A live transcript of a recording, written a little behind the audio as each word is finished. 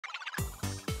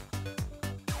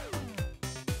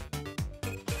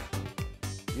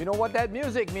You know what that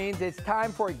music means. It's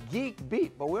time for Geek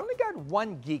Beat. But we only got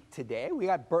one geek today. We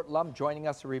got Bert Lum joining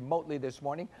us remotely this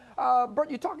morning. Bert,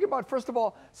 you're talking about, first of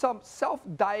all, some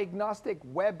self-diagnostic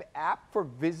web app for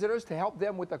visitors to help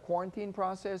them with the quarantine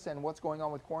process and what's going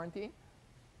on with quarantine?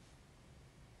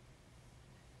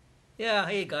 Yeah,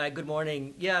 hey Guy, good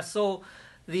morning. Yeah, so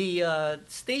the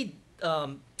state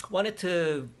wanted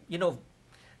to,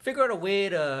 figure out a way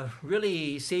to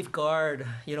really safeguard,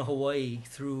 Hawaii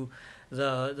through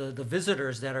the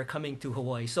visitors that are coming to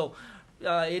Hawaii. So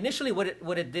initially, what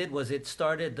it did was it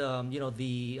started,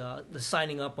 the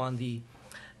signing up on the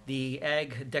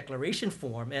Ag Declaration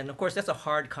form, and of course that's a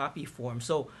hard copy form.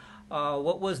 So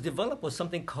what was developed was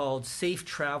something called Safe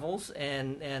Travels,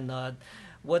 and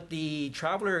what the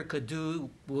traveler could do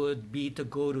would be to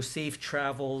go to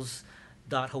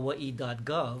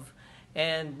Safetravels.Hawaii.gov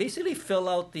and basically fill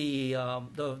out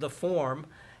the form,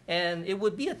 and it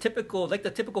would be a typical, like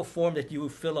the typical form that you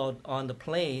would fill out on the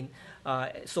plane.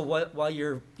 So while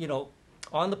you're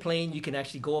on the plane, you can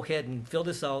actually go ahead and fill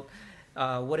this out.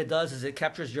 What it does is it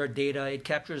captures your data. It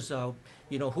captures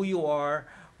who you are,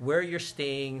 where you're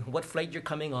staying, what flight you're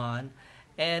coming on,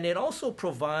 and it also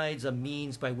provides a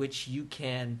means by which you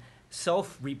can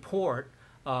self-report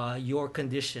your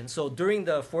condition. So during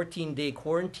the 14-day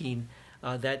quarantine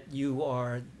that you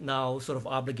are now sort of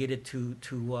obligated to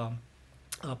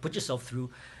put yourself through,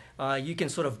 you can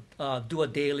sort of do a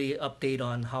daily update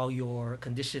on how your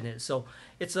condition is. So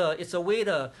it's a way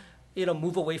to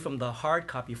move away from the hard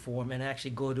copy form and actually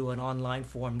go to an online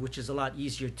form, which is a lot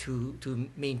easier to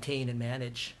maintain and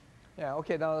manage. Yeah,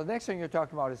 okay, now the next thing you're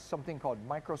talking about is something called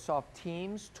Microsoft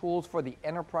Teams, tools for the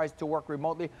enterprise to work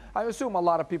remotely. I assume a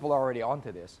lot of people are already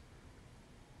onto this.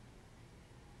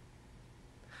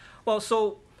 Well,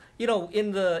 so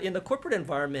in the corporate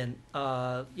environment,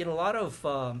 a lot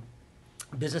of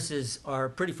businesses are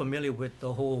pretty familiar with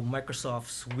the whole Microsoft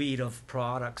suite of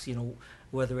products.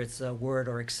 Whether it's Word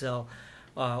or Excel,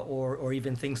 or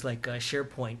even things like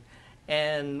SharePoint.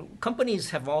 And companies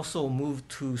have also moved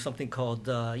to something called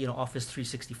Office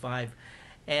 365,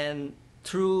 and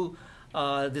through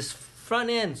this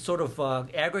front end sort of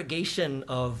aggregation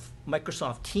of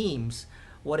Microsoft Teams,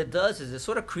 what it does is it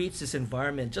sort of creates this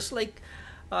environment, just like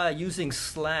using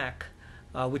Slack,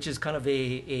 which is kind of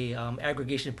a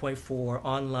aggregation point for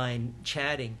online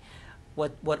chatting.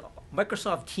 What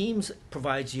Microsoft Teams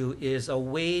provides you is a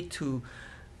way to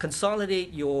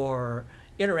consolidate your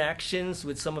interactions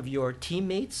with some of your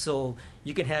teammates, so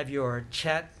you can have your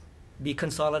chat be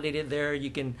consolidated there.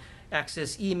 You can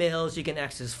access emails, you can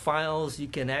access files, you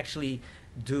can actually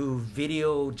do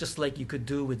video just like you could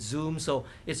do with Zoom. So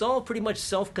it's all pretty much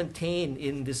self-contained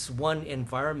in this one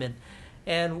environment.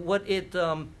 And what it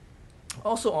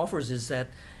also offers is that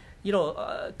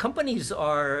companies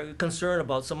are concerned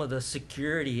about some of the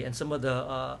security and some of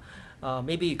the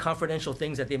maybe confidential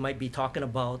things that they might be talking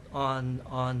about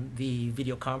on the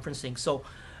video conferencing. So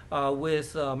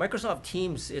with Microsoft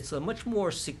Teams, it's a much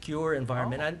more secure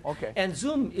environment. And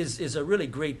Zoom is a really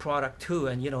great product too,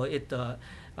 and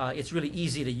it's really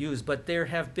easy to use. But there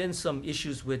have been some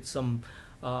issues with some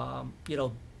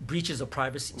breaches of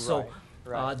privacy. Right. So.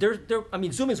 Right.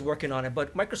 Zoom is working on it,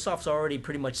 but Microsoft's already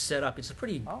pretty much set up. It's a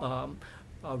pretty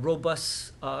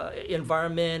robust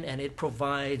environment, and it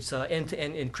provides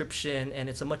end-to-end encryption, and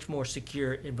it's a much more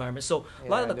secure environment. So a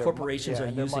lot of the corporations are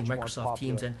using Microsoft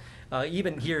Teams, and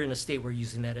even here in the state, we're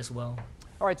using that as well.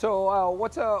 All right. So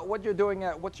what you're doing?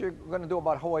 What you're going to do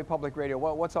about Hawaii Public Radio?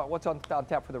 What's on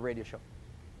tap for the radio show?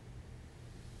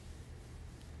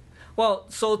 Well,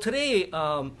 so today.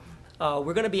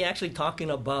 We're going to be actually talking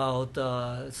about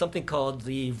something called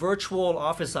the virtual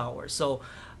office hours. So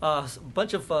a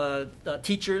bunch of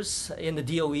teachers in the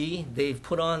DOE, they've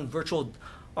put on virtual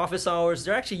office hours.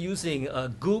 They're actually using a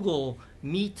Google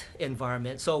Meet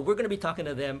environment. So we're going to be talking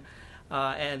to them,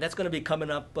 and that's going to be coming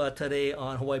up today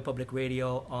on Hawaii Public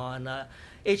Radio on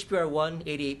HPR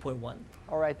 188.1.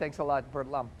 All right, thanks a lot, Bert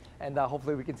Lum. And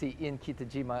hopefully we can see Ian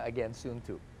Kitajima again soon,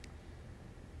 too.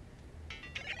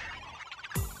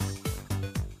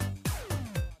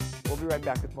 We'll be right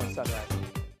back with more Sunrise.